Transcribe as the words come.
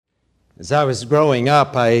As I was growing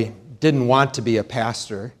up, I didn't want to be a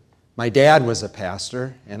pastor. My dad was a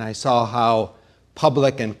pastor, and I saw how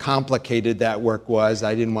public and complicated that work was.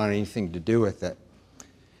 I didn't want anything to do with it.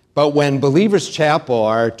 But when Believers Chapel,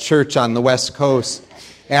 our church on the West Coast,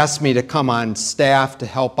 asked me to come on staff to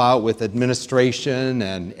help out with administration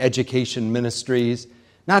and education ministries,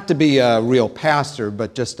 not to be a real pastor,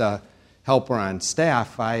 but just a helper on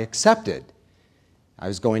staff, I accepted. I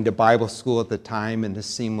was going to Bible school at the time, and this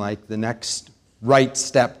seemed like the next right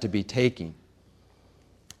step to be taking.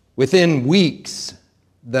 Within weeks,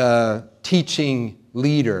 the teaching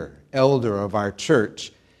leader, elder of our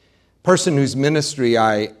church, person whose ministry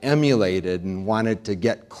I emulated and wanted to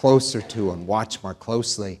get closer to and watch more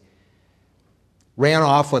closely, ran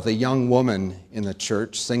off with a young woman in the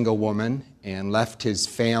church, single woman, and left his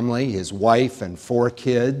family, his wife and 4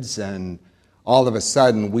 kids, and all of a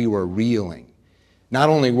sudden we were reeling. Not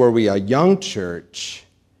only were we a young church,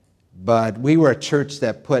 but we were a church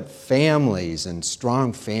that put families and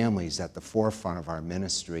strong families at the forefront of our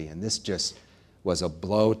ministry, and this just was a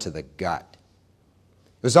blow to the gut.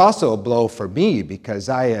 It was also a blow for me because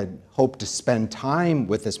I had hoped to spend time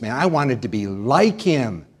with this man. I wanted to be like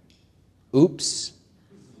him. Oops,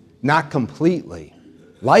 not completely,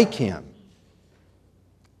 like him.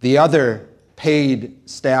 The other paid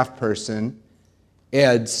staff person,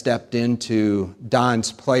 Ed, stepped into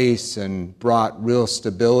Don's place and brought real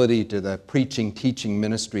stability to the preaching, teaching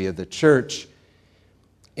ministry of the church.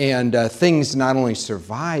 And things not only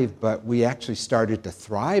survived, but we actually started to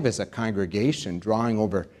thrive as a congregation, drawing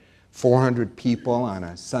over 400 people on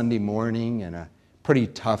a Sunday morning in a pretty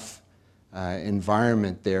tough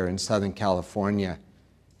environment there in Southern California.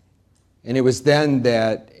 And it was then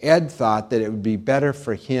that Ed thought that it would be better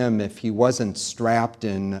for him if he wasn't strapped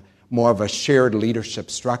in more of a shared leadership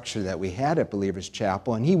structure that we had at Believers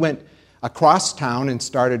Chapel. And he went across town and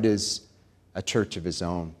started a church of his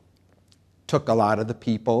own. Took a lot of the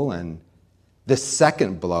people, and this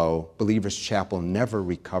second blow, Believers Chapel never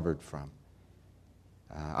recovered from.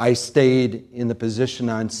 I stayed in the position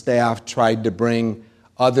on staff, tried to bring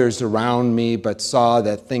others around me, but saw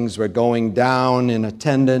that things were going down in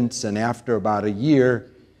attendance, and after about a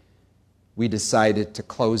year, we decided to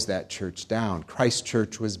close that church down. Christ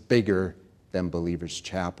Church was bigger than Believers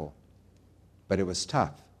Chapel, but it was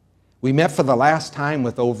tough. We met for the last time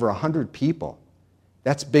with over 100 people.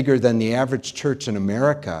 That's bigger than the average church in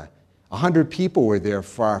America. 100 people were there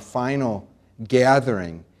for our final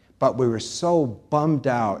gathering, but we were so bummed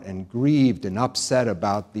out and grieved and upset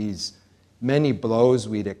about these many blows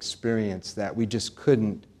we'd experienced that we just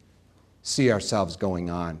couldn't see ourselves going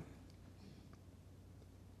on.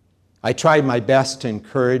 I tried my best to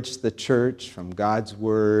encourage the church from God's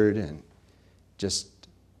Word and just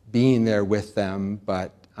being there with them.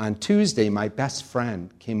 But on Tuesday, my best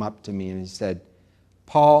friend came up to me and he said,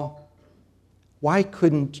 "Paul, why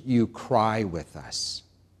couldn't you cry with us?"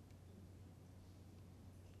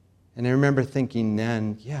 And I remember thinking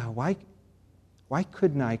then, why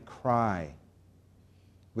couldn't I cry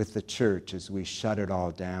with the church as we shut it all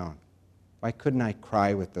down? Why couldn't I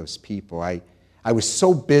cry with those people? I was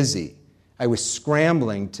so busy. I was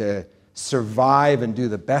scrambling to survive and do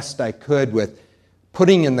the best I could with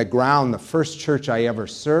putting in the ground the first church I ever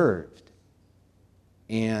served.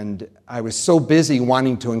 And I was so busy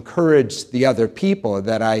wanting to encourage the other people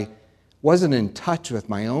that I wasn't in touch with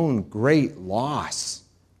my own great loss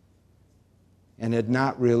and had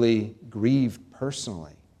not really grieved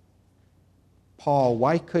personally. Paul,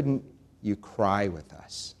 why couldn't you cry with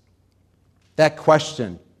us? That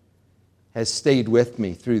question has stayed with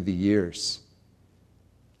me through the years.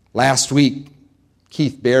 Last week,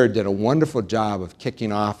 Keith Baird did a wonderful job of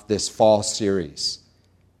kicking off this fall series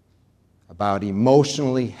about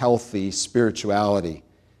emotionally healthy spirituality.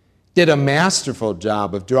 Did a masterful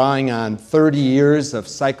job of drawing on 30 years of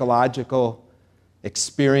psychological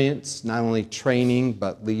experience, not only training,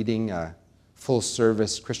 but leading a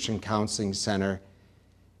full-service Christian counseling center,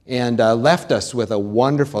 and left us with a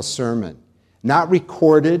wonderful sermon. Not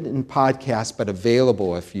recorded in podcast, but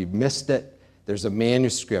available. If you missed it, there's a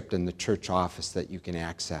manuscript in the church office that you can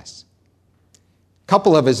access. A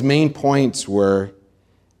couple of his main points were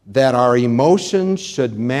that our emotions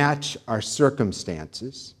should match our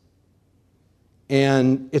circumstances,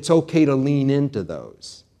 and it's okay to lean into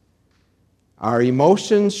those. Our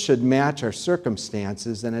emotions should match our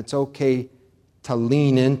circumstances, and it's okay to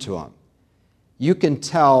lean into them. You can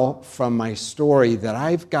tell from my story that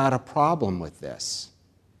I've got a problem with this,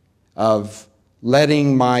 of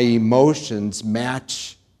letting my emotions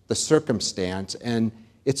match the circumstance, and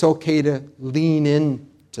it's okay to lean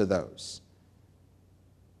into those.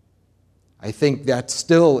 I think that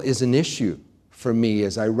still is an issue for me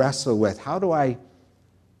as I wrestle with how do I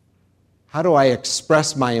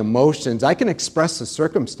express my emotions? I can express the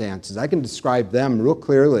circumstances. I can describe them real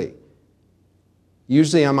clearly.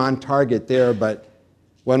 Usually I'm on target there, but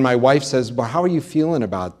when my wife says, well, how are you feeling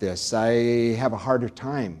about this? I have a harder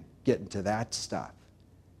time getting to that stuff.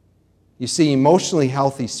 You see, emotionally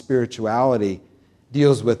healthy spirituality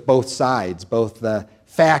deals with both sides, both the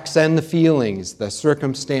facts and the feelings, the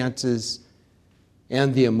circumstances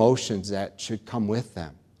and the emotions that should come with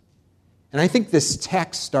them. And I think this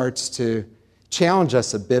text starts to challenge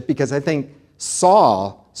us a bit because I think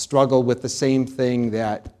Saul struggled with the same thing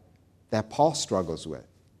that Paul struggles with,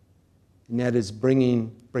 and that is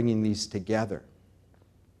bringing these together.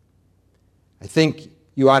 I think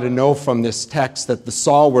you ought to know from this text that the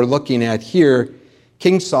Saul we're looking at here,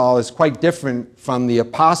 King Saul, is quite different from the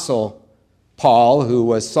Apostle Paul, who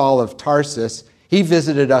was Saul of Tarsus. He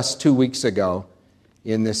visited us 2 weeks ago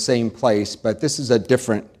in this same place, but this is a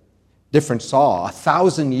different Saul.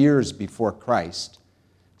 1,000 years before Christ,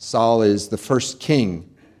 Saul is the first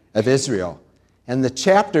king of Israel. And the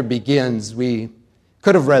chapter begins, we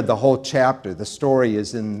could have read the whole chapter. The story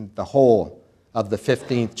is in the whole of the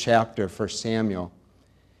 15th chapter of 1 Samuel.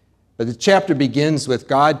 But the chapter begins with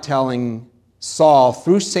God telling Saul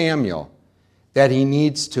through Samuel that he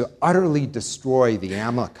needs to utterly destroy the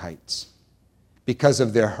Amalekites because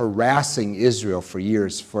of their harassing Israel for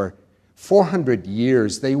years. For 400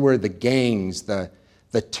 years, they were the gangs, the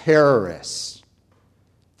terrorists,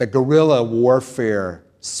 the guerrilla warfare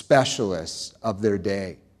specialists of their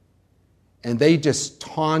day. And they just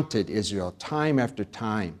taunted Israel time after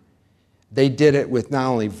time. They did it with not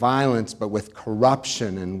only violence, but with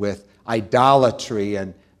corruption and with idolatry,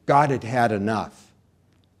 and God had had enough.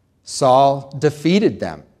 Saul defeated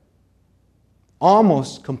them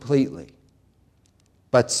almost completely,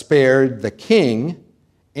 but spared the king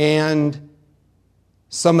and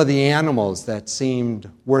some of the animals that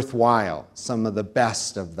seemed worthwhile, some of the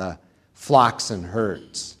best of the flocks and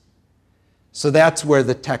herds. So that's where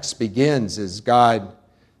the text begins, is God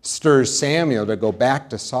stirs Samuel to go back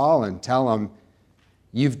to Saul and tell him,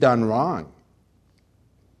 you've done wrong.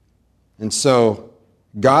 And so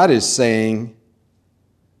God is saying,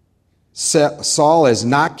 Saul has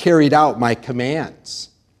not carried out my commands,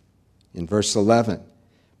 in verse 11.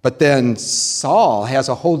 But then Saul has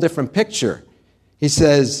a whole different picture. He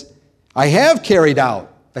says, I have carried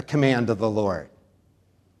out the command of the Lord.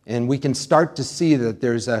 And we can start to see that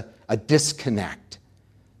there's a disconnect.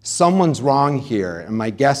 Someone's wrong here, and my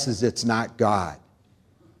guess is it's not God.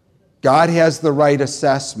 God has the right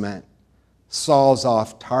assessment. Saul's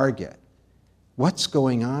off target. What's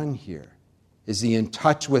going on here? Is he in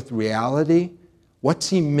touch with reality? What's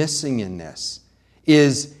he missing in this?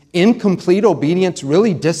 Is incomplete obedience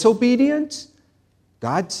really disobedience?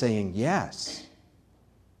 God's saying yes.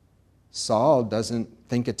 Saul doesn't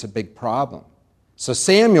think it's a big problem. So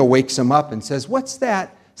Samuel wakes him up and says, what's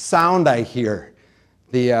that sound I hear?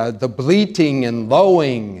 The bleating and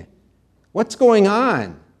lowing. What's going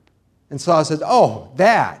on? And Saul says, oh,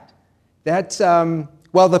 that's,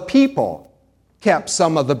 the people kept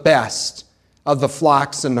some of the best of the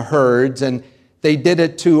flocks and the herds, and they did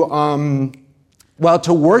it to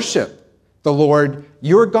worship the Lord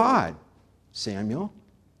your God, Samuel.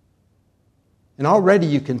 And already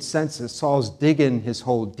you can sense that Saul's digging his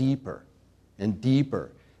hole deeper and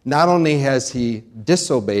deeper. Not only has he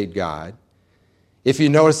disobeyed God, if you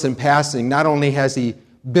notice in passing, not only has he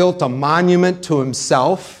built a monument to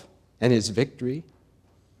himself and his victory,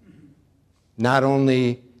 not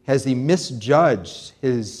only has he misjudged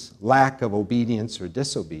his lack of obedience or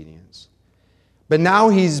disobedience, but now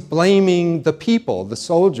he's blaming the people, the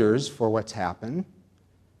soldiers, for what's happened.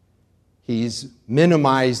 He's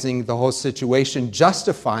minimizing the whole situation,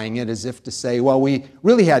 justifying it as if to say, well, we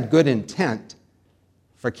really had good intent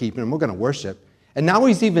for keeping them. We're going to worship. And now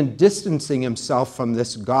he's even distancing himself from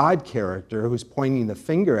this God character who's pointing the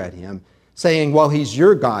finger at him, saying, well, he's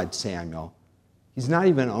your God, Samuel. He's not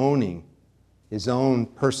even owning his own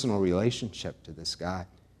personal relationship to this God.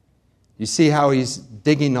 You see how he's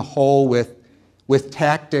digging a hole with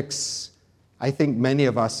tactics I think many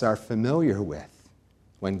of us are familiar with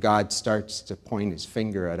when God starts to point his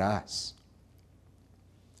finger at us.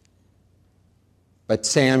 But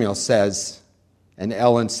Samuel says, and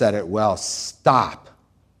Ellen said it well, stop.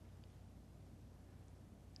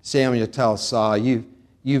 Samuel tells Saul,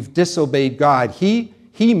 you've disobeyed God. He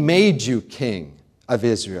made you king of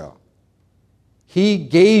Israel. He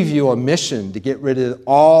gave you a mission to get rid of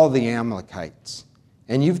all the Amalekites,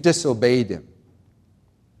 and you've disobeyed him.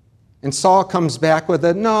 And Saul comes back with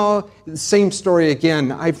no, the same story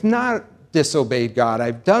again. I've not disobeyed God.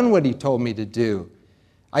 I've done what he told me to do.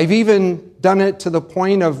 I've even done it to the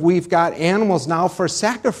point of we've got animals now for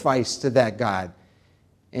sacrifice to that God.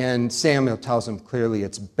 And Samuel tells him clearly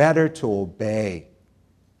it's better to obey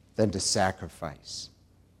than to sacrifice.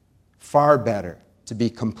 Far better to be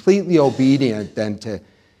completely obedient than to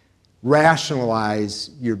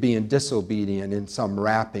rationalize you're being disobedient in some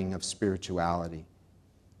wrapping of spirituality.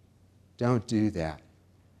 Don't do that.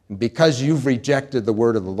 And because you've rejected the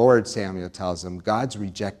word of the Lord, Samuel tells him, God's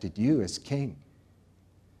rejected you as king.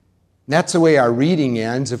 And that's the way our reading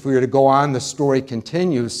ends. If we were to go on, the story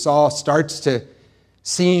continues. Saul starts to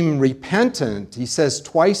seem repentant. He says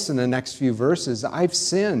twice in the next few verses, I've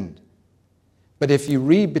sinned. But if you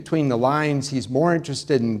read between the lines, he's more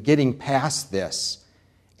interested in getting past this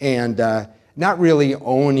and not really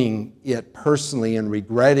owning it personally and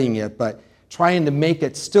regretting it, but trying to make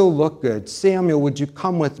it still look good. Samuel, would you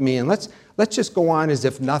come with me? And let's just go on as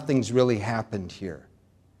if nothing's really happened here.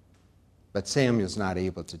 But Samuel's not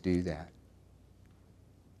able to do that.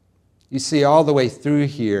 You see, all the way through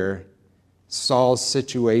here, Saul's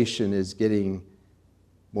situation is getting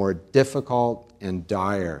more difficult and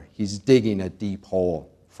dire. He's digging a deep hole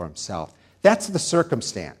for himself. That's the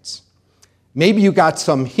circumstance. Maybe you got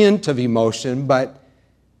some hint of emotion, but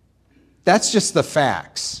that's just the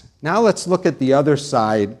facts. Now let's look at the other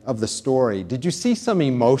side of the story. Did you see some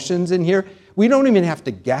emotions in here? We don't even have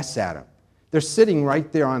to guess at them. They're sitting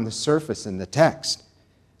right there on the surface in the text.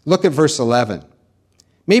 Look at verse 11.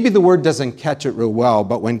 Maybe the word doesn't catch it real well,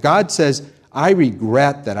 but when God says, I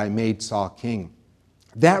regret that I made Saul king,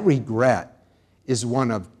 that regret is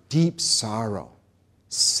one of deep sorrow,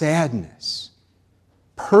 sadness,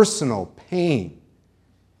 personal pain.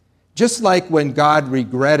 Just like when God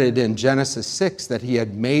regretted in Genesis 6 that he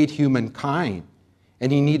had made humankind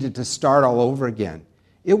and he needed to start all over again.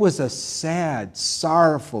 It was a sad,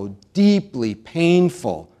 sorrowful, deeply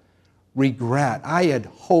painful regret. I had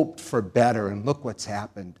hoped for better, and look what's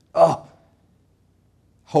happened. Oh,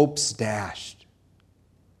 hope's dashed.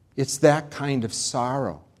 It's that kind of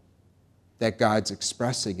sorrow that God's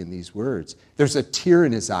expressing in these words. There's a tear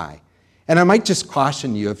in his eye. And I might just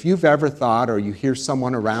caution you, if you've ever thought or you hear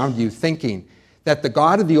someone around you thinking that the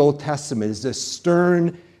God of the Old Testament is this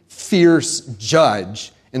stern, fierce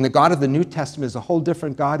judge, and the God of the New Testament is a whole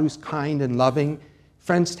different God who's kind and loving,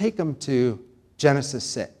 friends, take them to Genesis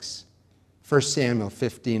 6, 1 Samuel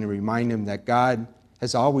 15, and remind them that God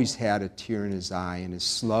has always had a tear in his eye and is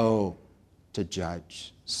slow to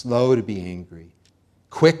judge, slow to be angry,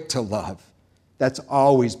 quick to love. That's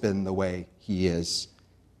always been the way he is.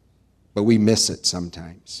 But we miss it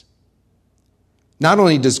sometimes. Not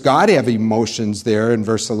only does God have emotions there in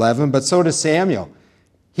verse 11, but so does Samuel.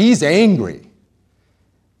 He's angry.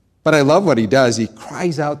 But I love what he does. He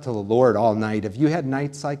cries out to the Lord all night. Have you had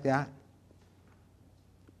nights like that?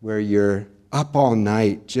 Where you're up all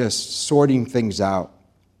night just sorting things out,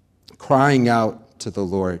 crying out to the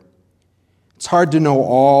Lord. It's hard to know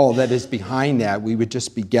all that is behind that. We would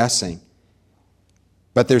just be guessing.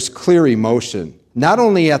 But there's clear emotion, not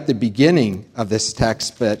only at the beginning of this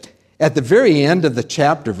text, but at the very end of the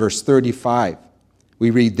chapter, verse 35.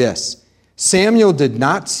 We read this. Samuel did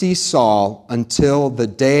not see Saul until the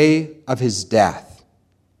day of his death.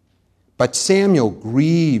 But Samuel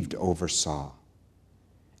grieved over Saul.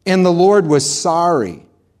 And the Lord was sorry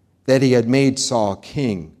that he had made Saul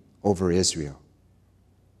king over Israel.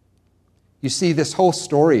 You see, this whole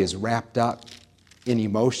story is wrapped up in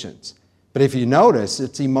emotions. But if you notice,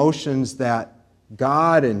 it's emotions that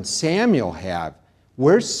God and Samuel have.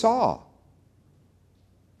 Where's Saul?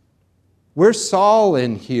 Where's Saul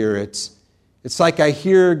in here? It's like I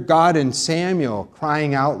hear God and Samuel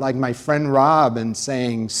crying out like my friend Rob and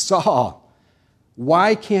saying, Saul,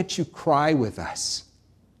 why can't you cry with us?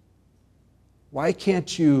 Why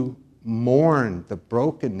can't you mourn the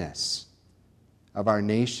brokenness of our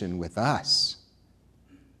nation with us?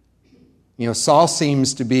 You know, Saul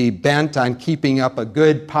seems to be bent on keeping up a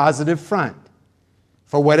good, positive front.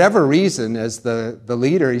 For whatever reason, as the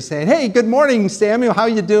leader, he's saying, hey, good morning, Samuel, how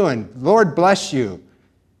you doing? Lord bless you.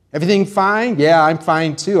 Everything fine? Yeah, I'm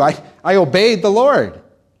fine too. I obeyed the Lord.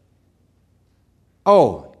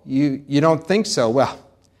 Oh, you don't think so? Well,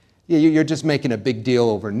 you're just making a big deal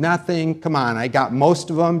over nothing. Come on, I got most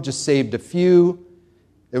of them, just saved a few.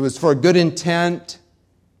 It was for a good intent.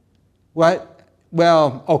 What?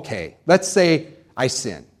 Well, okay, let's say I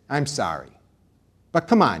sinned. I'm sorry. But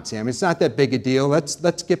come on, Sam, it's not that big a deal.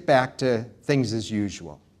 Let's get back to things as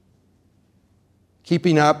usual.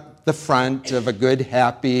 Keeping up the front of a good,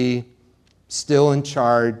 happy, still in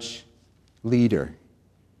charge leader.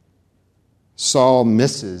 Saul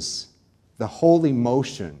misses the whole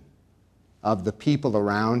emotion of the people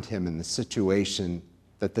around him and the situation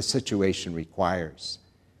that the situation requires.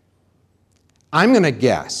 I'm going to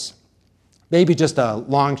guess, maybe just a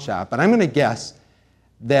long shot, but I'm going to guess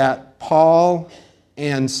that Paul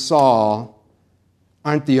and Saul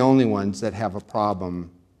aren't the only ones that have a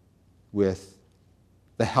problem with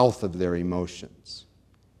the health of their emotions.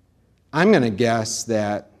 I'm going to guess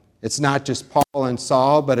that it's not just Paul and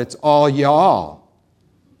Saul, but it's all y'all.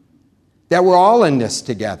 That we're all in this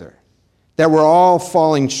together. That we're all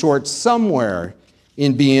falling short somewhere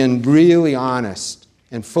in being really honest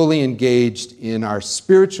and fully engaged in our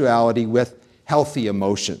spirituality with healthy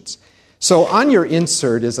emotions. So on your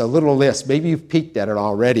insert is a little list. Maybe you've peeked at it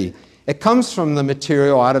already. It comes from the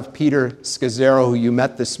material out of Peter Scazzero, who you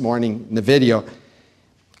met this morning in the video.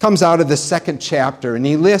 It comes out of the 2nd chapter, and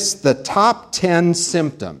he lists the top 10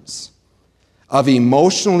 symptoms of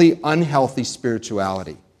emotionally unhealthy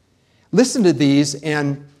spirituality. Listen to these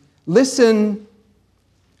and listen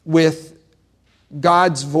with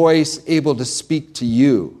God's voice able to speak to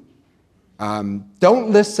you. Don't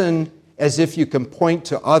listen as if you can point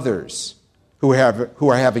to others who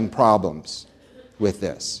are having problems with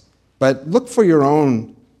this. But look for your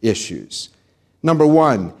own issues. Number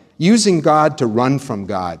 1, using God to run from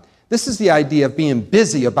God. This is the idea of being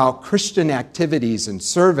busy about Christian activities and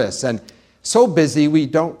service, and so busy we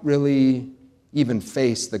don't really even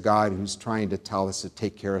face the God who's trying to tell us to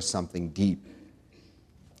take care of something deep.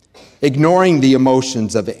 Ignoring the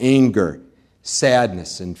emotions of anger,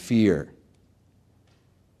 sadness, and fear.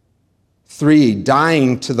 3,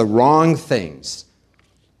 dying to the wrong things.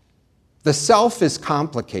 The self is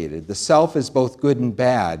complicated. The self is both good and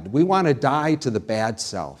bad. We want to die to the bad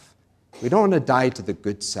self. We don't want to die to the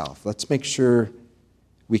good self. Let's make sure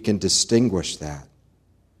we can distinguish that.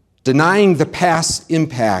 Denying the past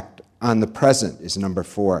impact on the present is number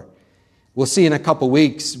 4. We'll see in a couple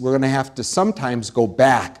weeks, we're going to have to sometimes go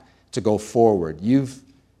back to go forward.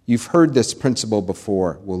 You've heard this principle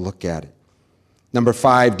before. We'll look at it. Number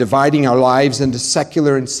 5, dividing our lives into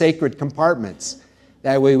secular and sacred compartments.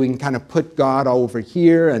 That way we can kind of put God over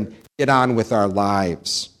here and get on with our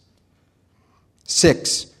lives.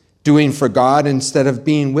 6, doing for God instead of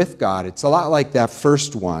being with God. It's a lot like that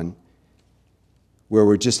first one, where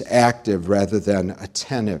we're just active rather than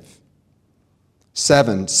attentive.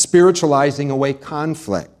 7, spiritualizing away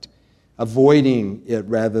conflict, avoiding it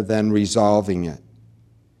rather than resolving it.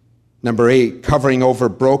 Number 8, covering over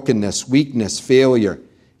brokenness, weakness, failure.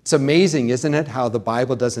 It's amazing, isn't it, how the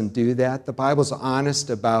Bible doesn't do that? The Bible's honest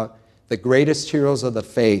about the greatest heroes of the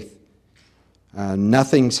faith.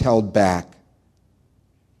 Nothing's held back.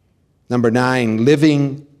 Number 9,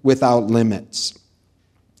 living without limits.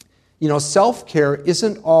 You know, self-care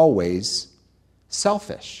isn't always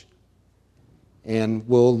selfish. And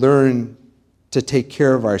we'll learn to take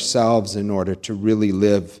care of ourselves in order to really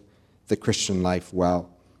live the Christian life well.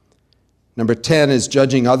 Number 10 is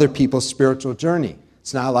judging other people's spiritual journey.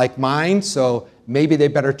 It's not like mine, so maybe they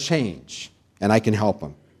better change, and I can help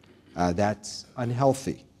them. That's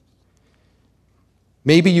unhealthy.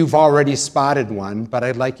 Maybe you've already spotted one, but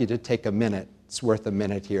I'd like you to take a minute. It's worth a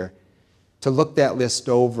minute here to look that list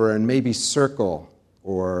over and maybe circle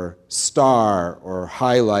or star or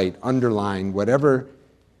highlight, underline, whatever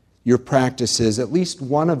your practice is, at least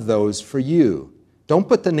one of those for you. Don't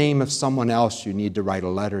put the name of someone else you need to write a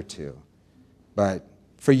letter to. But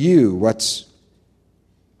for you, what's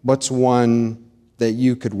one that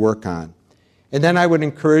you could work on? And then I would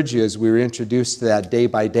encourage you, as we were introduced to that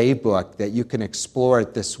day-by-day book, that you can explore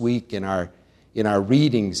it this week in our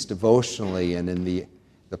readings devotionally and in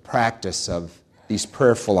the practice of these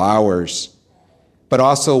prayerful hours. But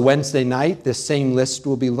also Wednesday night, this same list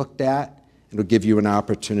will be looked at, and it'll give you an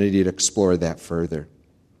opportunity to explore that further.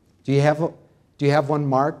 Do you have one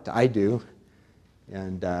marked? I do.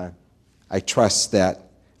 And I trust that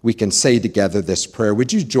we can say together this prayer.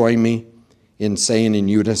 Would you join me in saying in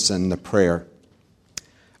unison the prayer?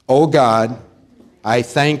 Oh God, I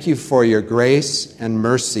thank you for your grace and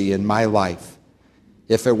mercy in my life.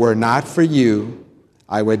 If it were not for you,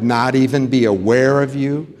 I would not even be aware of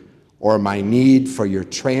you or my need for your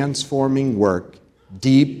transforming work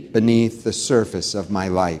deep beneath the surface of my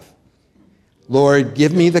life. Lord,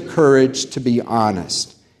 give me the courage to be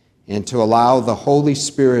honest and to allow the Holy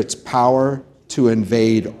Spirit's power to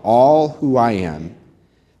invade all who I am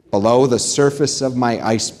below the surface of my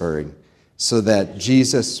iceberg so that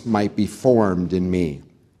Jesus might be formed in me.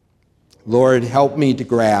 Lord, help me to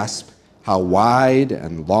grasp how wide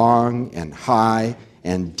and long and high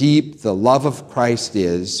and deep the love of Christ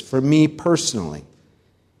is for me personally.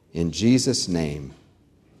 In Jesus' name,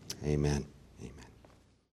 amen.